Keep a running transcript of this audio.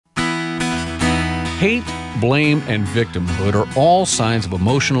Hate, blame, and victimhood are all signs of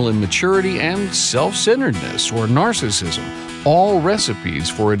emotional immaturity and self-centeredness or narcissism, all recipes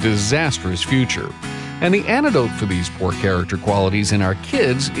for a disastrous future. And the antidote for these poor character qualities in our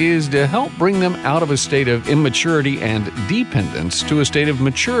kids is to help bring them out of a state of immaturity and dependence to a state of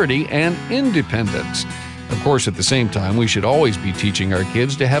maturity and independence. Of course, at the same time, we should always be teaching our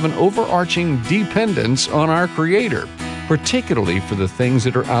kids to have an overarching dependence on our Creator, particularly for the things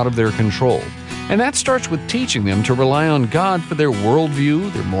that are out of their control. And that starts with teaching them to rely on God for their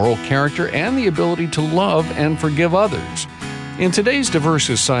worldview, their moral character, and the ability to love and forgive others. In today's diverse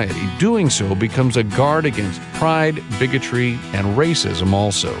society, doing so becomes a guard against pride, bigotry, and racism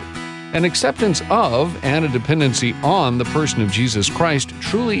also. An acceptance of and a dependency on the person of Jesus Christ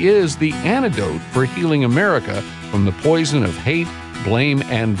truly is the antidote for healing America from the poison of hate, blame,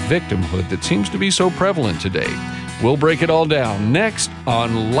 and victimhood that seems to be so prevalent today. We'll break it all down next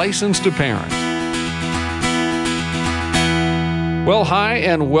on Licensed to Parent. Well, hi,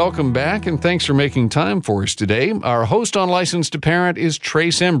 and welcome back, and thanks for making time for us today. Our host on Licensed to Parent is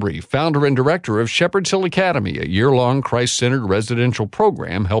Trace Embry, founder and director of Shepherd's Hill Academy, a year-long Christ-centered residential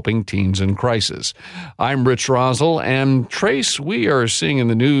program helping teens in crisis. I'm Rich Rosell, and Trace, we are seeing in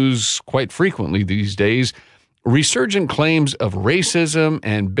the news quite frequently these days resurgent claims of racism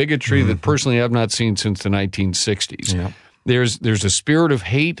and bigotry that personally I've not seen since the 1960s. Yeah. There's a spirit of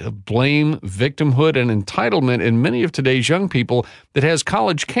hate, of blame, victimhood, and entitlement in many of today's young people that has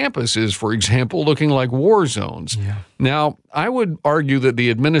college campuses, for example, looking like war zones. Yeah. Now, I would argue that the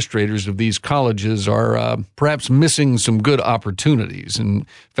administrators of these colleges are perhaps missing some good opportunities. In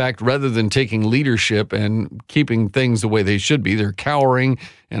fact, rather than taking leadership and keeping things the way they should be, they're cowering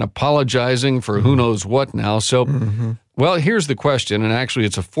and apologizing for who knows what now. So, well, here's the question, and actually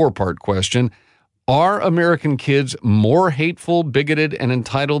it's a four-part question. Are American kids more hateful, bigoted, and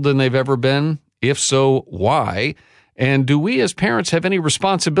entitled than they've ever been? If so, why? And do we as parents have any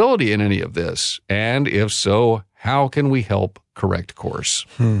responsibility in any of this? And if so, how can we help correct course?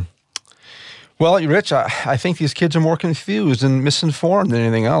 Well, Rich, I think these kids are more confused and misinformed than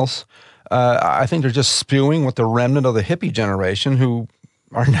anything else. I think they're just spewing what the remnant of the hippie generation, who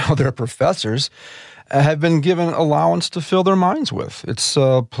are now their professors, have been given allowance to fill their minds with. It's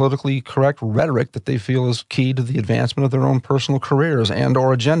politically correct rhetoric that they feel is key to the advancement of their own personal careers and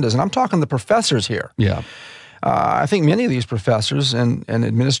or agendas. And I'm talking the professors here. Yeah. I think many of these professors and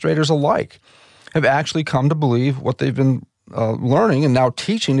administrators alike have actually come to believe what they've been learning and now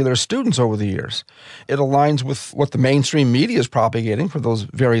teaching to their students over the years. It aligns with what the mainstream media is propagating for those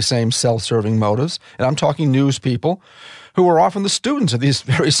very same self-serving motives. And I'm talking news people who are often the students of these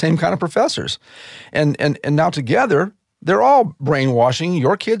very same kind of professors. And now together, they're all brainwashing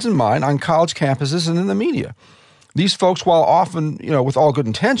your kids and mine on college campuses and in the media. These folks, while often, with all good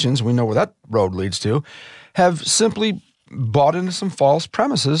intentions, we know where that road leads to, have simply bought into some false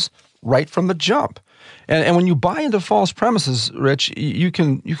premises right from the jump. And when you buy into false premises, Rich, you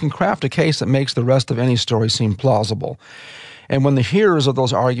can craft a case that makes the rest of any story seem plausible. And when the hearers of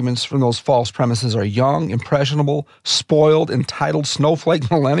those arguments from those false premises are young, impressionable, spoiled, entitled snowflake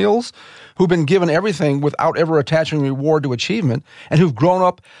millennials who've been given everything without ever attaching reward to achievement and who've grown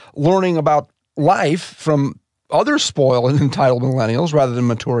up learning about life from other spoiled and entitled millennials rather than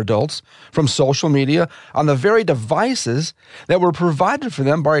mature adults, from social media, on the very devices that were provided for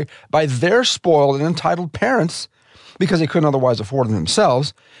them by their spoiled and entitled parents because they couldn't otherwise afford them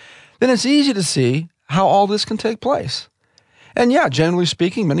themselves, then it's easy to see how all this can take place. And yeah, generally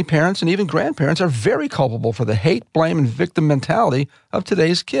speaking, many parents and even grandparents are very culpable for the hate, blame, and victim mentality of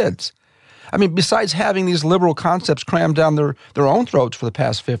today's kids. I mean, besides having these liberal concepts crammed down their own throats for the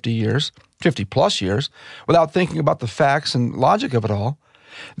past 50 plus years, without thinking about the facts and logic of it all,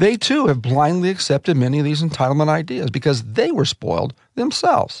 they too have blindly accepted many of these entitlement ideas because they were spoiled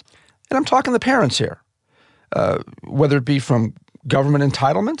themselves. And I'm talking the parents here, whether it be from government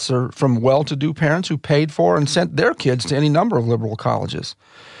entitlements or from well-to-do parents who paid for and sent their kids to any number of liberal colleges.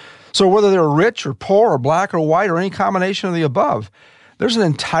 So whether they're rich or poor or black or white or any combination of the above, there's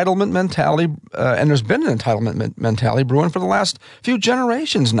an entitlement mentality, and there's been an entitlement mentality brewing for the last few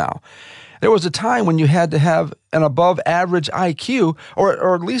generations now. There was a time when you had to have an above-average IQ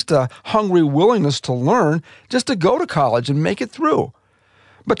or at least a hungry willingness to learn just to go to college and make it through.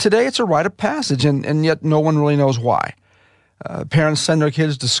 But today it's a rite of passage, and yet no one really knows why. Parents send their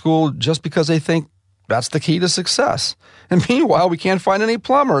kids to school just because they think that's the key to success. And meanwhile, we can't find any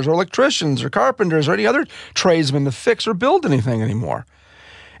plumbers or electricians or carpenters or any other tradesmen to fix or build anything anymore.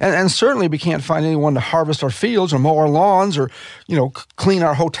 And certainly we can't find anyone to harvest our fields or mow our lawns or, clean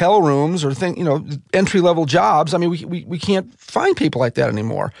our hotel rooms or entry-level jobs. I mean, we can't find people like that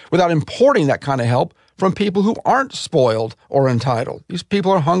anymore without importing that kind of help from people who aren't spoiled or entitled. These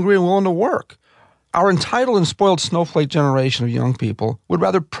people are hungry and willing to work. Our entitled and spoiled snowflake generation of young people would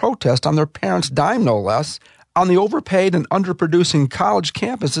rather protest on their parents' dime, no less, on the overpaid and underproducing college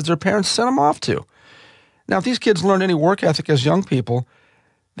campuses their parents sent them off to. Now, if these kids learned any work ethic as young people,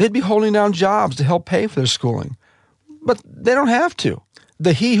 they'd be holding down jobs to help pay for their schooling. But they don't have to.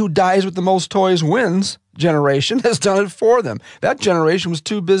 The he who dies with the most toys wins generation has done it for them. That generation was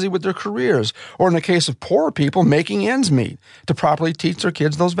too busy with their careers, or in the case of poorer people, making ends meet, to properly teach their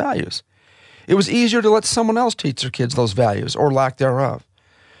kids those values. It was easier to let someone else teach their kids those values, or lack thereof.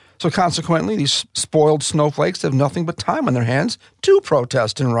 So consequently, these spoiled snowflakes have nothing but time on their hands to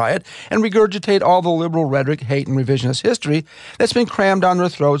protest and riot and regurgitate all the liberal rhetoric, hate, and revisionist history that's been crammed down their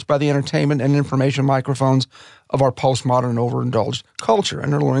throats by the entertainment and information microphones of our postmodern and overindulged culture,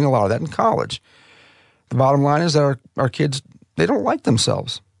 and they're learning a lot of that in college. The bottom line is that our kids, they don't like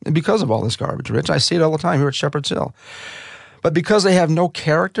themselves because of all this garbage, Rich. I see it all the time here at Shepherd's Hill. But because they have no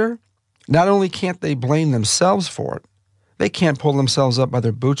character, not only can't they blame themselves for it, they can't pull themselves up by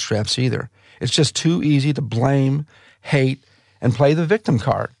their bootstraps either. It's just too easy to blame, hate, and play the victim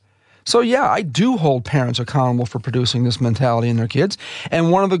card. So yeah, I do hold parents accountable for producing this mentality in their kids,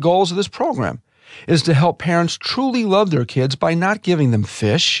 and one of the goals of this program is to help parents truly love their kids by not giving them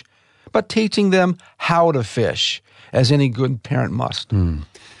fish, but teaching them how to fish, as any good parent must.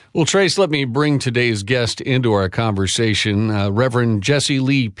 Well, Trace, let me bring today's guest into our conversation. Reverend Jesse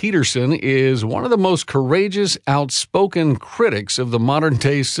Lee Peterson is one of the most courageous, outspoken critics of the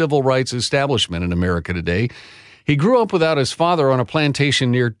modern-day civil rights establishment in America today. He grew up without his father on a plantation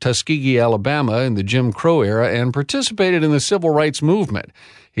near Tuskegee, Alabama in the Jim Crow era and participated in the civil rights movement.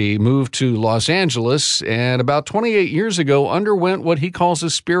 He moved to Los Angeles and about 28 years ago underwent what he calls a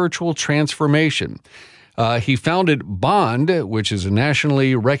spiritual transformation. He founded BOND, which is a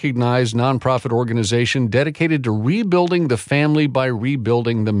nationally recognized nonprofit organization dedicated to rebuilding the family by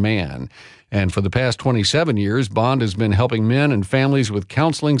rebuilding the man. And for the past 27 years, BOND has been helping men and families with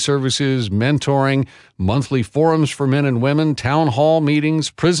counseling services, mentoring, monthly forums for men and women, town hall meetings,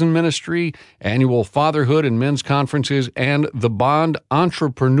 prison ministry, annual fatherhood and men's conferences, and the BOND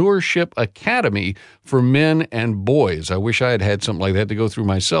Entrepreneurship Academy for men and boys. I wish I had had something like that to go through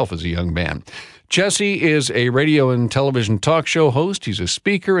myself as a young man. Jesse is a radio and television talk show host. He's a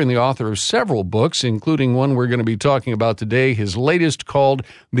speaker and the author of several books, including one we're going to be talking about today, his latest called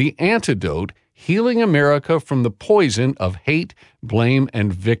The Antidote: Healing America from the Poison of Hate, Blame,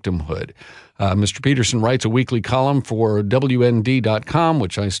 and Victimhood. Mr. Peterson writes a weekly column for WND.com,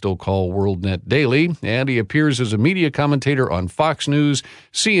 which I still call WorldNet Daily, and he appears as a media commentator on Fox News,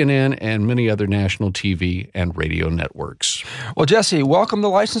 CNN, and many other national TV and radio networks. Well, Jesse, welcome to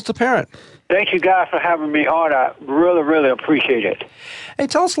License to Parent. Thank you, guys, for having me on. I really, really appreciate it. Hey,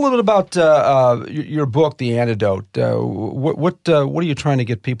 tell us a little bit about your book, The Antidote. What are you trying to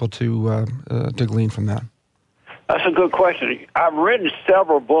get people to glean from that? That's a good question. I've written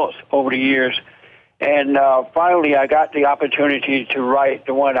several books over the years, and finally I got the opportunity to write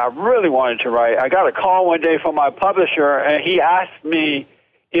the one I really wanted to write. I got a call one day from my publisher, and he asked me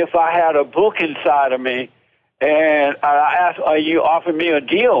if I had a book inside of me, and I asked, "Are you offering me a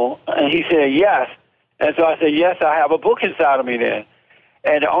deal?" And he said, "Yes." And so I said, "Yes, I have a book inside of me then."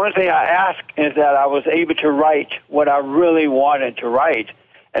 And the only thing I asked is that I was able to write what I really wanted to write,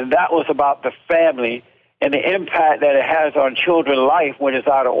 and that was about the family and the impact that it has on children's life when it's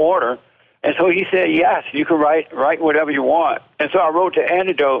out of order. And so he said, yes, you can write whatever you want. And so I wrote The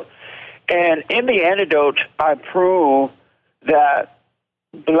Antidote. And in The Antidote, I prove that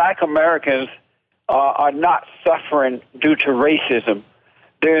Black Americans are not suffering due to racism.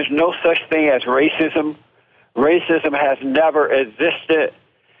 There is no such thing as racism. Racism has never existed.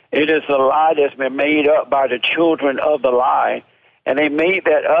 It is a lie that's been made up by the children of the lie. And they made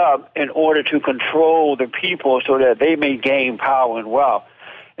that up in order to control the people so that they may gain power and wealth.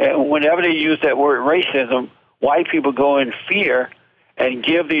 And whenever they use that word racism, white people go in fear and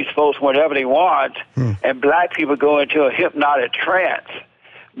give these folks whatever they want, and black people go into a hypnotic trance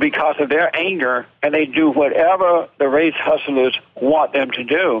because of their anger, and they do whatever the race hustlers want them to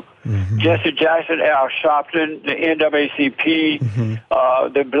do. Jesse Jackson, Al Sharpton, the NAACP,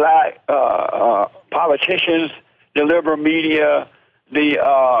 the black politicians, the liberal media, the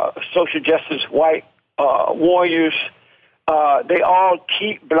social justice white warriors, they all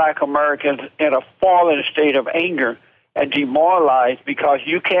keep Black Americans in a fallen state of anger and demoralized because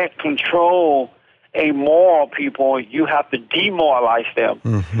you can't control amoral people, you have to demoralize them.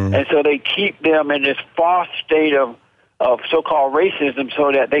 Mm-hmm. And so they keep them in this false state of so-called racism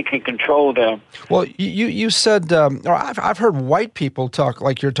so that they can control them. Well, you said, or I've heard white people talk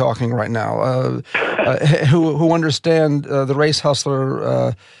like you're talking right now, who understand the race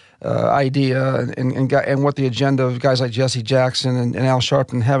hustler idea and what the agenda of guys like Jesse Jackson and Al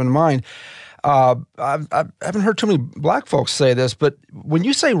Sharpton have in mind. I haven't heard too many black folks say this, but when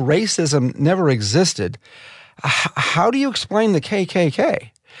you say racism never existed, how do you explain the KKK?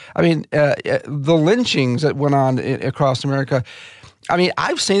 I mean, the lynchings that went on across America. I mean,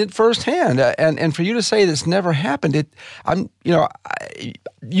 I've seen it firsthand, and for you to say this never happened,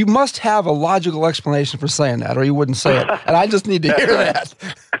 you must have a logical explanation for saying that, or you wouldn't say it. And I just need to hear that.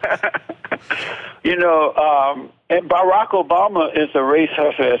 And Barack Obama is a race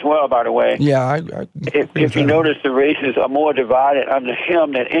hustler as well, by the way. Yeah, if you notice, the races are more divided under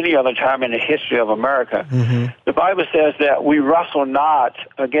him than any other time in the history of America. Mm-hmm. The Bible says that we wrestle not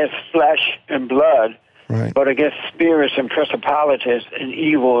against flesh and blood, right, but against spirits and principalities and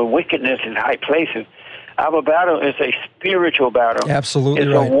evil and wickedness in high places. Our battle is a spiritual battle. Absolutely,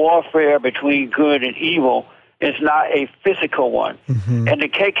 it's right. a warfare between good and evil. It's not a physical one. Mm-hmm. And the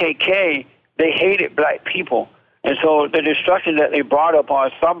KKK, they hated black people. And so the destruction that they brought upon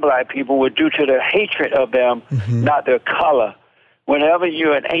some black people was due to their hatred of them, mm-hmm, not their color. Whenever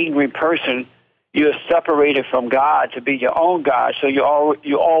you're an angry person, you're separated from God to be your own God. So you're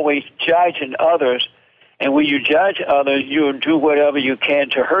always judging others. And when you judge others, you do whatever you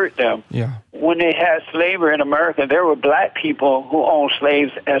can to hurt them. Yeah. When they had slavery in America, there were black people who owned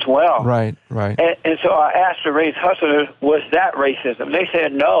slaves as well. Right. And so I asked the race hustlers, was that racism? They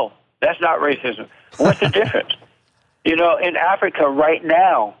said, no, that's not racism. What's the difference? In Africa right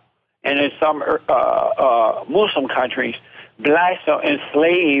now, and in some Muslim countries, blacks are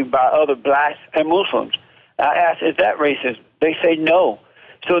enslaved by other blacks and Muslims. I asked, is that racism? They say no.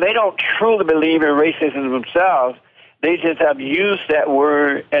 So they don't truly believe in racism themselves. They just have used that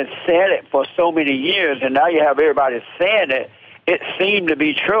word and said it for so many years, and now you have everybody saying it. It seemed to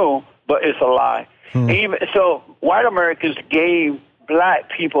be true, but it's a lie. Even so, white Americans gave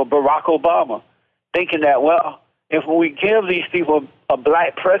black people Barack Obama, thinking that, well, if we give these people a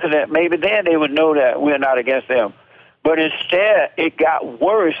black president, maybe then they would know that we're not against them. But instead, it got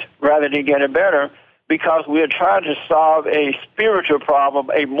worse rather than getting better, because we're trying to solve a spiritual problem,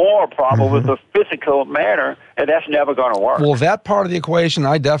 a moral problem with a physical manner, and that's never going to work. Well, that part of the equation,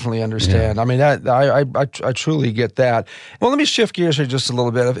 I definitely understand. Yeah. I mean, I truly get that. Well, let me shift gears here just a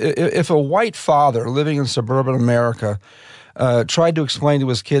little bit. If a white father living in suburban America tried to explain to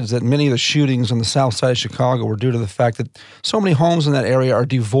his kids that many of the shootings on the south side of Chicago were due to the fact that so many homes in that area are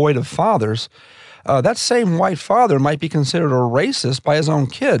devoid of fathers, that same white father might be considered a racist by his own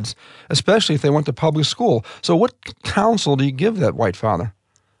kids, especially if they went to public school. So what counsel do you give that white father?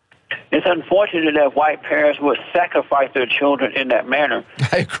 It's unfortunate that white parents would sacrifice their children in that manner.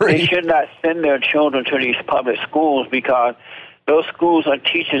 I agree. They should not send their children to these public schools, because those schools are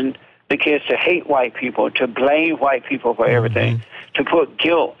teaching the kids to hate white people, to blame white people for everything, to put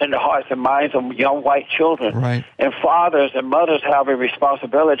guilt in the hearts and minds of young white children. Right. And fathers and mothers have a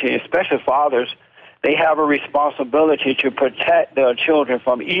responsibility, especially fathers. They have a responsibility to protect their children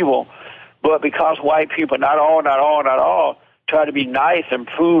from evil. But because white people, not all, try to be nice and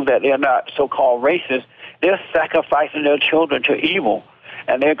prove that they're not so-called racist, they're sacrificing their children to evil.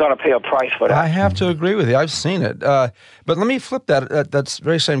 And they're going to pay a price for that. I have to agree with you. I've seen it. But let me flip that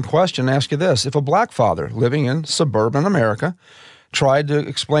very same question and ask you this. If a black father living in suburban America tried to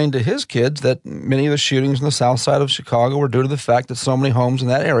explain to his kids that many of the shootings in the south side of Chicago were due to the fact that so many homes in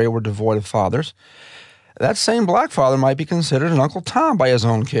that area were devoid of fathers, that same black father might be considered an Uncle Tom by his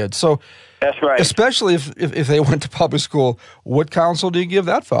own kids. So, that's right. Especially if they went to public school, what counsel do you give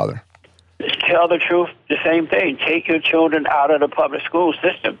that father? Tell the truth, the same thing. Take your children out of the public school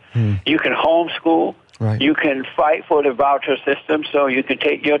system. You can homeschool. Right. You can fight for the voucher system, so you can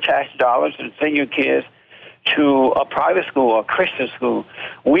take your tax dollars and send your kids to a private school or a Christian school.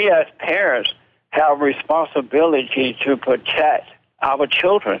 We as parents have a responsibility to protect our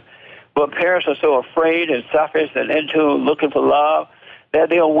children. But parents are so afraid and selfish and into looking for love that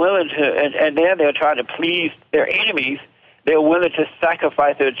they are willing to, and then they're trying to please their enemies. They're willing to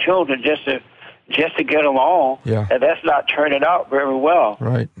sacrifice their children just to get along, and that's not turning out very well.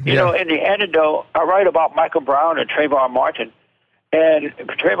 Right. You know, in the antidote, I write about Michael Brown and Trayvon Martin. And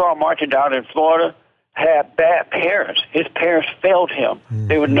Trayvon Martin down in Florida had bad parents. His parents failed him.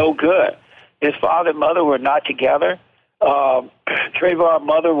 They were no good. His father and mother were not together. Trayvon's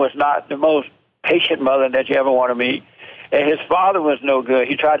mother was not the most patient mother that you ever want to meet. And his father was no good.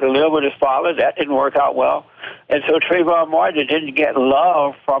 He tried to live with his father. That didn't work out well. And so Trayvon Martin didn't get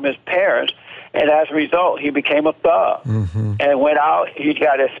love from his parents. And as a result, he became a thug. Mm-hmm. And went out. He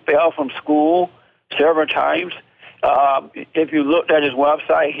got expelled from school several times. If you looked at his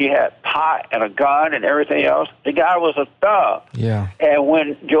website, he had pot and a gun and everything else. The guy was a thug. Yeah. And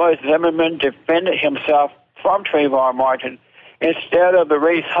when George Zimmerman defended himself from Trayvon Martin, instead of the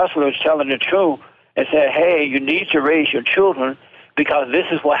race hustlers telling the truth and said, hey, you need to raise your children because this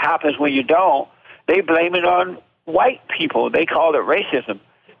is what happens when you don't, they blame it on white people. They call it racism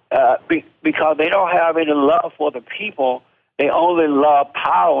because they don't have any love for the people. They only love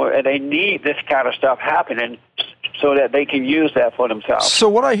power, and they need this kind of stuff happening so that they can use that for themselves. So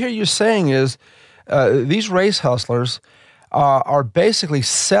what I hear you saying is these race hustlers are basically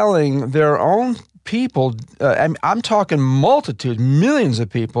selling their own people, I'm talking multitudes, millions of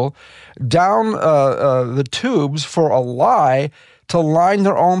people, down the tubes for a lie to line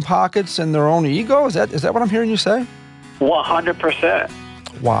their own pockets and their own ego? Is that what I'm hearing you say? 100%.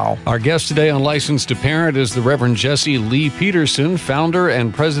 Wow. Our guest today on Licensed to Parent is the Reverend Jesse Lee Peterson, founder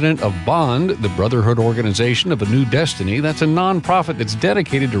and president of BOND, the Brotherhood Organization of a New Destiny. That's a nonprofit that's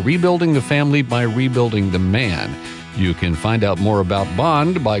dedicated to rebuilding the family by rebuilding the man. You can find out more about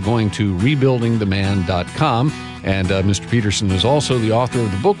BOND by going to rebuildingtheman.com. And Mr. Peterson is also the author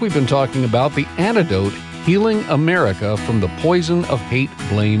of the book we've been talking about, The Antidote, Healing America from the Poison of Hate,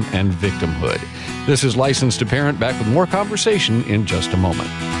 Blame, and Victimhood. This is Licensed to Parent, back with more conversation in just a moment.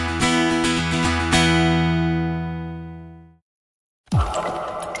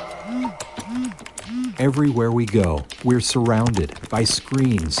 Everywhere we go, we're surrounded by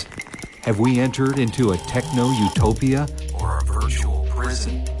screens. Have we entered into a techno-utopia or a virtual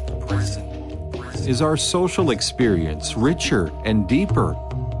prison? Is our social experience richer and deeper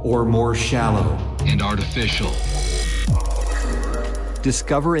or more shallow and artificial?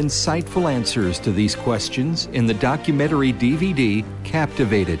 Discover insightful answers to these questions in the documentary DVD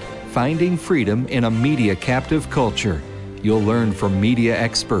Captivated, Finding Freedom in a Media Captive Culture. You'll learn from media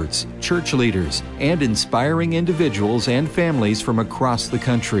experts, church leaders, and inspiring individuals and families from across the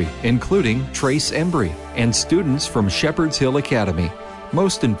country, including Trace Embry and students from Shepherd's Hill Academy.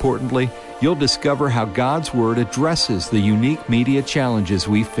 Most importantly, you'll discover how God's Word addresses the unique media challenges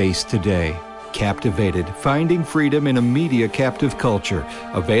we face today. Captivated, Finding Freedom in a Media Captive Culture.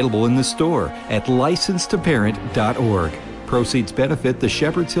 Available in the store at licensedtoparent.org. Proceeds benefit the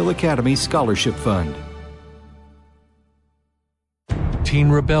Shepherd's Hill Academy Scholarship Fund. Teen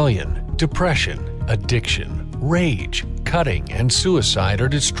rebellion, depression, addiction, rage, cutting, and suicide are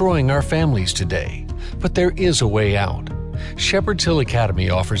destroying our families today. But there is a way out. Shepherd's Hill Academy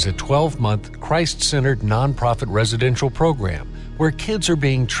offers a 12-month, Christ-centered nonprofit residential program where kids are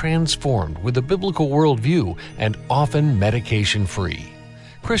being transformed with a biblical worldview and often medication-free.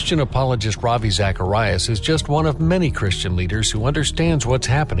 Christian apologist Ravi Zacharias is just one of many Christian leaders who understands what's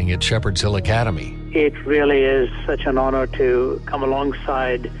happening at Shepherd's Hill Academy. It really is such an honor to come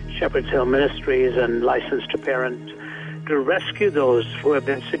alongside Shepherd's Hill Ministries and Licensed to Parent to rescue those who have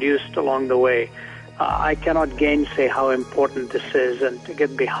been seduced along the way. I cannot gainsay how important this is, and to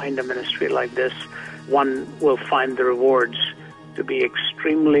get behind a ministry like this, one will find the rewards to be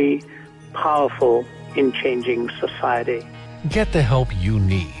extremely powerful in changing society. Get the help you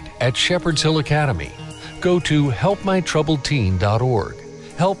need at Shepherd's Hill Academy. Go to helpmytroubledteen.org.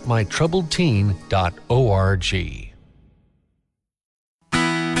 helpmytroubledteen.org.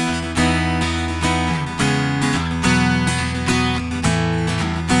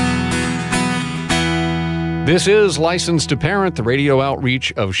 This is Licensed to Parent, the radio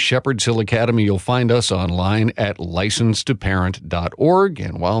outreach of Shepherd's Hill Academy. You'll find us online at licensedtoparent.org.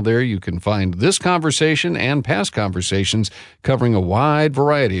 And while there, you can find this conversation and past conversations covering a wide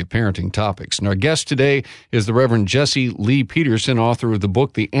variety of parenting topics. And our guest today is the Reverend Jesse Lee Peterson, author of the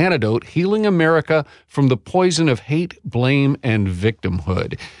book, The Antidote, Healing America from the Poison of Hate, Blame, and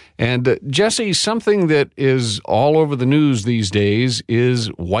Victimhood. And Jesse, something that is all over the news these days is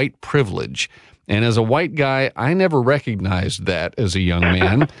white privilege. And as a white guy, I never recognized that as a young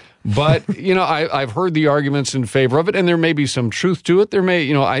man. But, you know, I've heard the arguments in favor of it, and there may be some truth to it. There may,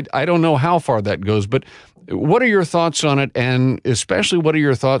 you know, I don't know how far that goes. But what are your thoughts on it? And especially, what are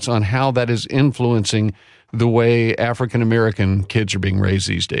your thoughts on how that is influencing the way African-American kids are being raised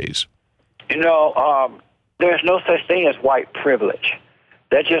these days? You know, there's no such thing as white privilege.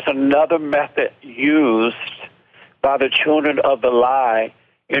 That's just another method used by the children of the lie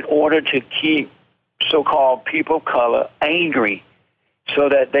in order to keep so-called people of color angry so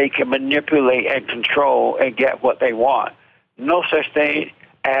that they can manipulate and control and get what they want. No such thing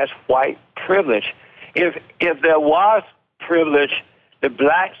as white privilege. If there was privilege, the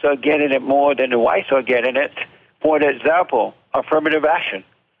blacks are getting it more than the whites are getting it. For example, affirmative action.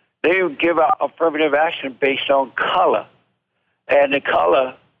 They give out affirmative action based on color. And the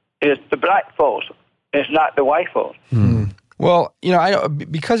color is the black folks. It's not the white folks. Well,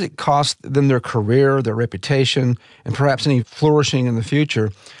 because it costs them their career, their reputation, and perhaps any flourishing in the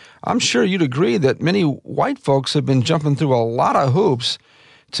future, I'm sure you'd agree that many white folks have been jumping through a lot of hoops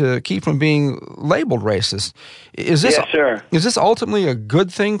to keep from being labeled racist. Yes, sir. Is this ultimately a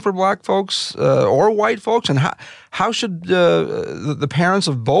good thing for black folks or white folks? And how should the parents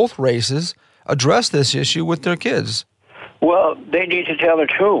of both races address this issue with their kids? Well, they need to tell the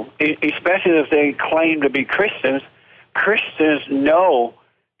truth, especially if they claim to be Christians. Christians know,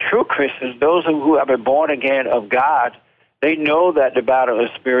 true Christians, those who have been born again of God, they know that the battle is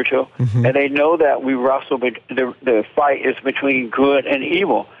spiritual, and they know that we wrestle, the fight is between good and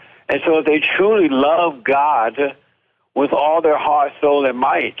evil. And so if they truly love God with all their heart, soul, and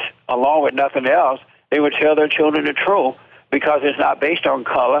might, along with nothing else, they would tell their children the truth because it's not based on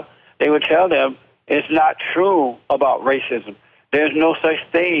color. They would tell them it's not true about racism. There's no such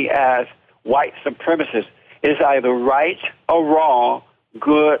thing as white supremacists. It's either right or wrong,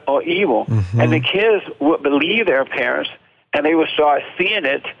 good or evil. And the kids would believe their parents, and they would start seeing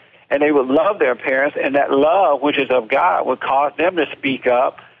it, and they would love their parents, and that love, which is of God, would cause them to speak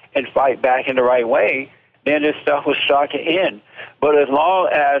up and fight back in the right way. Then this stuff would start to end. But as long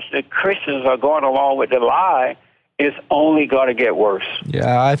as the Christians are going along with the lie, it's only going to get worse.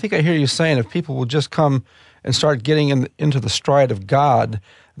 Yeah, I think I hear you saying if people will just come and start getting into the stride of God,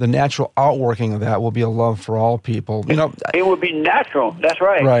 the natural outworking of that will be a love for all people. It would be natural. That's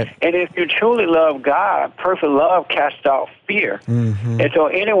right. Right. And if you truly love God, perfect love casts out fear. And so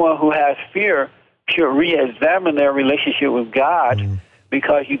anyone who has fear should re-examine their relationship with God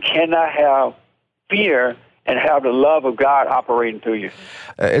because you cannot have fear and have the love of God operating through you.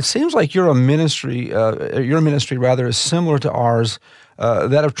 It seems like your ministry is similar to ours,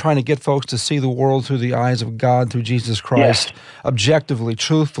 that of trying to get folks to see the world through the eyes of God, through Jesus Christ, objectively,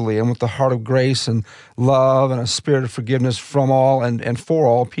 truthfully, and with the heart of grace and love and a spirit of forgiveness from all and for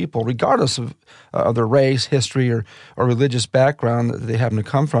all people, regardless of their race, history, or religious background that they happen to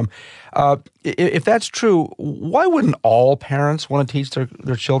come from. If that's true, why wouldn't all parents want to teach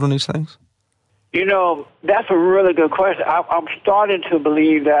their children these things? That's a really good question. I'm starting to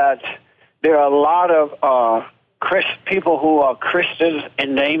believe that there are a lot of people who are Christians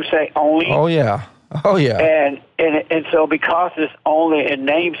in namesake only. Oh yeah. And so because it's only in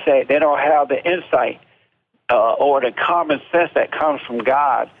namesake, they don't have the insight or the common sense that comes from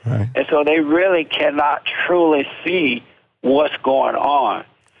God. Right. And so they really cannot truly see what's going on.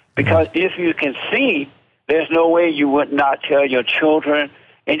 Because if you can see, there's no way you would not tell your children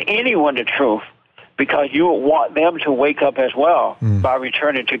and anyone the truth, because you would want them to wake up as well by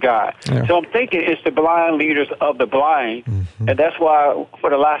returning to God. Yeah. So I'm thinking it's the blind leaders of the blind, and that's why for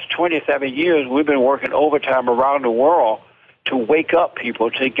the last 27 years we've been working overtime around the world to wake up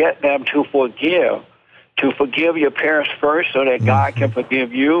people, to get them to forgive your parents first so that God can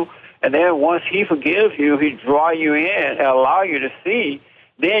forgive you. And then once he forgives you, he draw you in and allow you to see,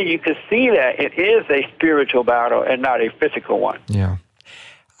 then you can see that it is a spiritual battle and not a physical one. Yeah.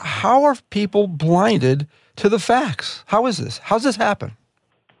 How are people blinded to the facts? How is this? How's this happen?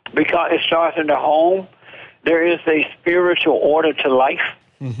 Because it starts in the home. There is a spiritual order to life,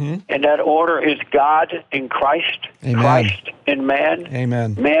 and that order is God in Christ, Amen. Christ in man,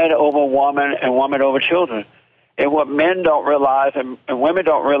 Amen. Man over woman, and woman over children. And what men don't realize and women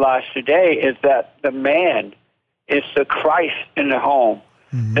don't realize today is that the man is the Christ in the home,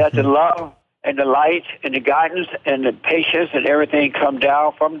 that the love and the light and the guidance and the patience and everything come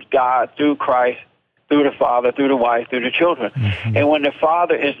down from God through Christ, through the father, through the wife, through the children. And when the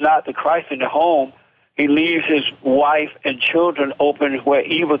father is not the Christ in the home, he leaves his wife and children open where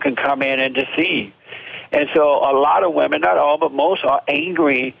evil can come in and deceive. And so a lot of women, not all, but most, are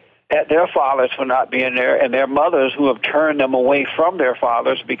angry at their fathers for not being there, and their mothers who have turned them away from their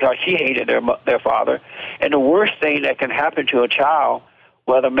fathers because she hated their father. And the worst thing that can happen to a child,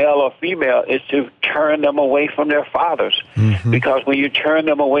 whether male or female, is to turn them away from their fathers. Because when you turn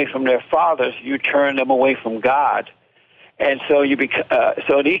them away from their fathers, you turn them away from God. And so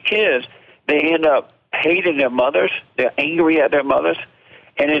so these kids, they end up hating their mothers. They're angry at their mothers.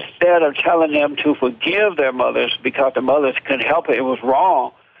 And instead of telling them to forgive their mothers because the mothers couldn't help it, it was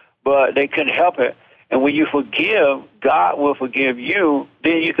wrong, but they couldn't help it. And when you forgive, God will forgive you,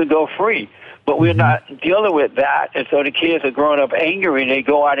 then you can go free. But we're not dealing with that, and so the kids are growing up angry, and they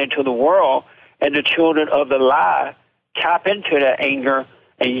go out into the world, and the children of the lie tap into that anger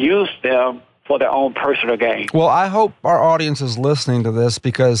and use them for their own personal gain. Well, I hope our audience is listening to this,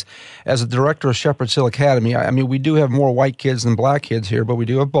 because as a director of Shepherd's Hill Academy, I mean, we do have more white kids than black kids here, but we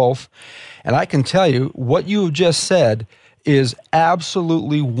do have both. And I can tell you what you have just said is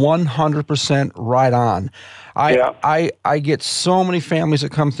absolutely 100% right on. I get so many families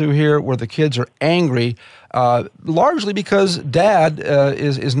that come through here where the kids are angry, largely because dad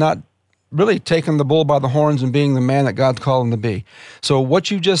is not really taking the bull by the horns and being the man that God called him to be. So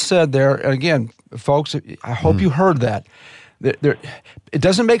what you just said there, and again, folks, I hope you heard that. It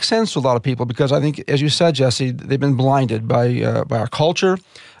doesn't make sense to a lot of people, because I think, as you said, Jesse, they've been blinded by our culture,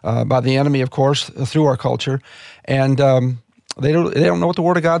 by the enemy, of course, through our culture, and they don't know what the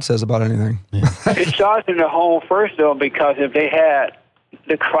Word of God says about anything. Yeah. It starts in the home first, though, because if they had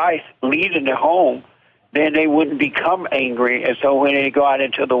the Christ leading the home, then they wouldn't become angry, and so when they go out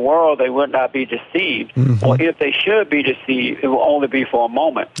into the world, they would not be deceived. Mm-hmm. Or if they should be deceived, it will only be for a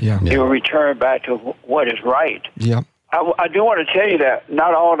moment. Yeah. They will return back to what is right. Yeah. I do want to tell you that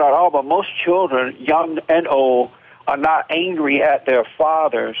not all, but most children, young and old, are not angry at their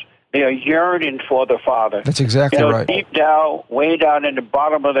fathers. They are yearning for the Father. That's exactly right. Deep down, way down in the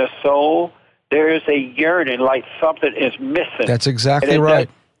bottom of their soul, there is a yearning, like something is missing. That's exactly right.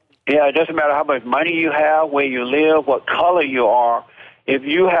 It doesn't matter how much money you have, where you live, what color you are. If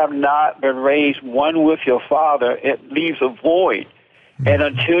you have not been raised one with your Father, it leaves a void. Mm-hmm. And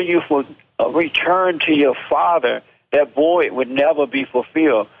until you return to your Father, that void would never be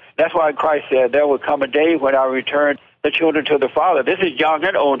fulfilled. That's why Christ said there would come a day when I return the children to the Father. This is young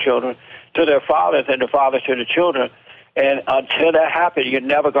and old children to their fathers, and the fathers to the children. And until that happens, you're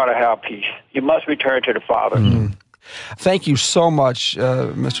never going to have peace. You must return to the Father. Mm-hmm. Thank you so much,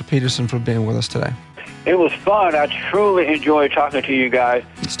 Mr. Peterson, for being with us today. It was fun. I truly enjoyed talking to you guys.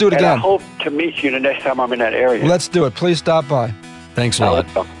 Let's do it again. And I hope to meet you the next time I'm in that area. Let's do it. Please stop by. Thanks a lot.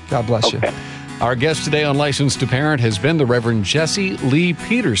 God bless you. Our guest today on Licensed to Parent has been the Reverend Jesse Lee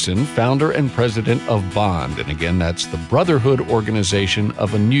Peterson, founder and president of BOND. And again, that's the Brotherhood Organization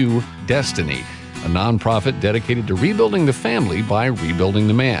of a New Destiny, a nonprofit dedicated to rebuilding the family by rebuilding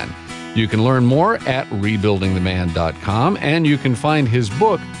the man. You can learn more at rebuildingtheman.com, and you can find his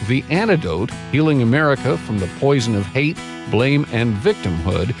book, The Antidote, Healing America from the Poison of Hate, Blame, and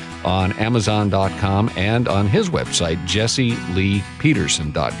Victimhood, on Amazon.com and on his website,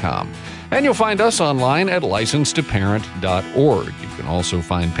 JesseLeePeterson.com. And you'll find us online at licensedtoparent.org. You can also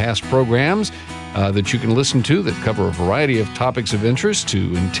find past programs that you can listen to that cover a variety of topics of interest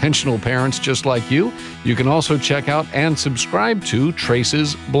to intentional parents just like you. You can also check out and subscribe to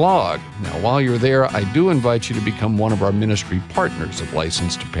Trace's blog. Now, while you're there, I do invite you to become one of our ministry partners of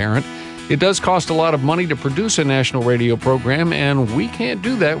Licensed to Parent. It does cost a lot of money to produce a national radio program, and we can't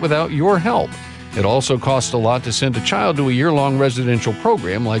do that without your help. It also costs a lot to send a child to a year-long residential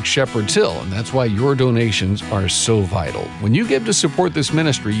program like Shepherd's Hill, and that's why your donations are so vital. When you give to support this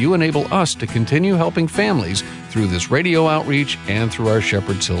ministry, you enable us to continue helping families through this radio outreach and through our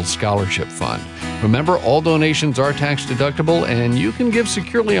Shepherd's Hill Scholarship Fund. Remember, all donations are tax-deductible, and you can give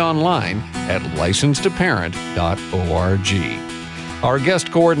securely online at licensedtoparent.org. Our guest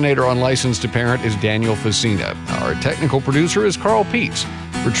coordinator on Licensed to Parent is Daniel Facina. Our technical producer is Carl Peets.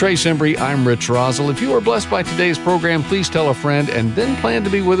 For Trace Embry, I'm Rich Rosell. If you are blessed by today's program, please tell a friend and then plan to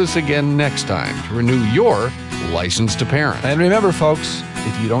be with us again next time to renew your License to Parent. And remember, folks,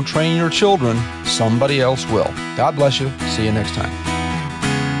 if you don't train your children, somebody else will. God bless you. See you next time.